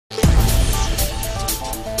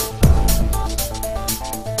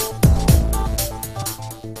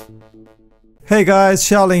Hey guys,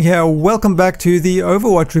 Xiaoling here. Welcome back to the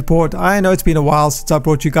Overwatch report. I know it's been a while since I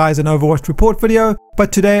brought you guys an Overwatch report video,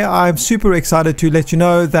 but today I'm super excited to let you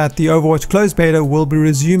know that the Overwatch Closed Beta will be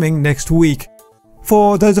resuming next week.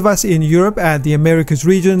 For those of us in Europe and the Americas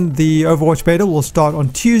region, the Overwatch Beta will start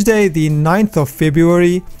on Tuesday, the 9th of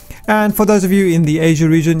February. And for those of you in the Asia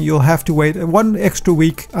region, you'll have to wait one extra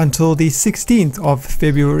week until the 16th of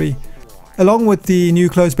February. Along with the new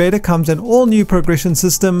Closed Beta comes an all-new progression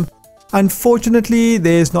system. Unfortunately,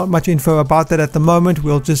 there's not much info about that at the moment.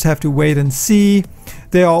 We'll just have to wait and see.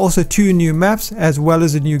 There are also 2 new maps as well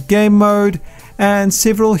as a new game mode and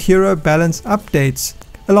several hero balance updates,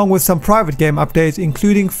 along with some private game updates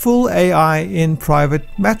including full AI in private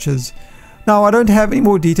matches. Now, I don't have any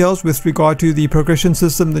more details with regard to the progression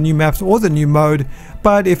system, the new maps or the new mode,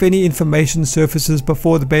 but if any information surfaces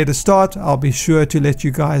before the beta starts, I'll be sure to let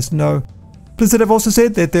you guys know. Blizzard have also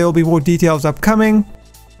said that there will be more details upcoming,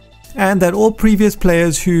 and that all previous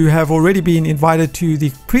players who have already been invited to the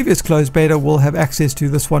previous closed beta will have access to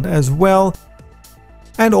this one as well,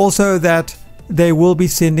 and also that they will be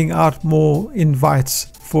sending out more invites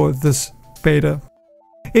for this beta.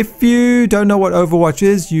 If you don't know what Overwatch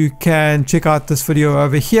is, you can check out this video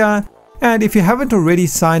over here, and if you haven't already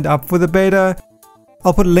signed up for the beta,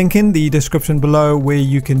 I'll put a link in the description below where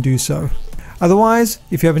you can do so. Otherwise,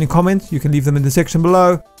 if you have any comments, you can leave them in the section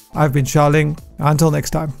below. I've been Xiaoling. Until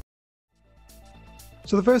next time.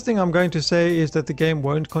 So the first thing I'm going to say is that the game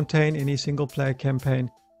won't contain any single player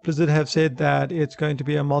campaign. Blizzard have said that it's going to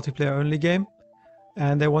be a multiplayer only game,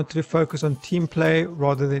 and they wanted to focus on team play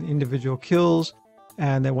rather than individual kills,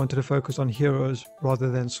 and they wanted to focus on heroes rather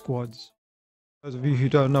than squads. Those of you who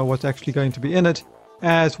don't know what's actually going to be in it,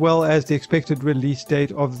 as well as the expected release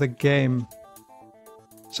date of the game.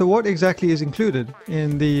 So what exactly is included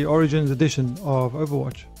in the Origins edition of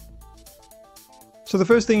Overwatch? So the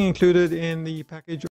first thing included in the package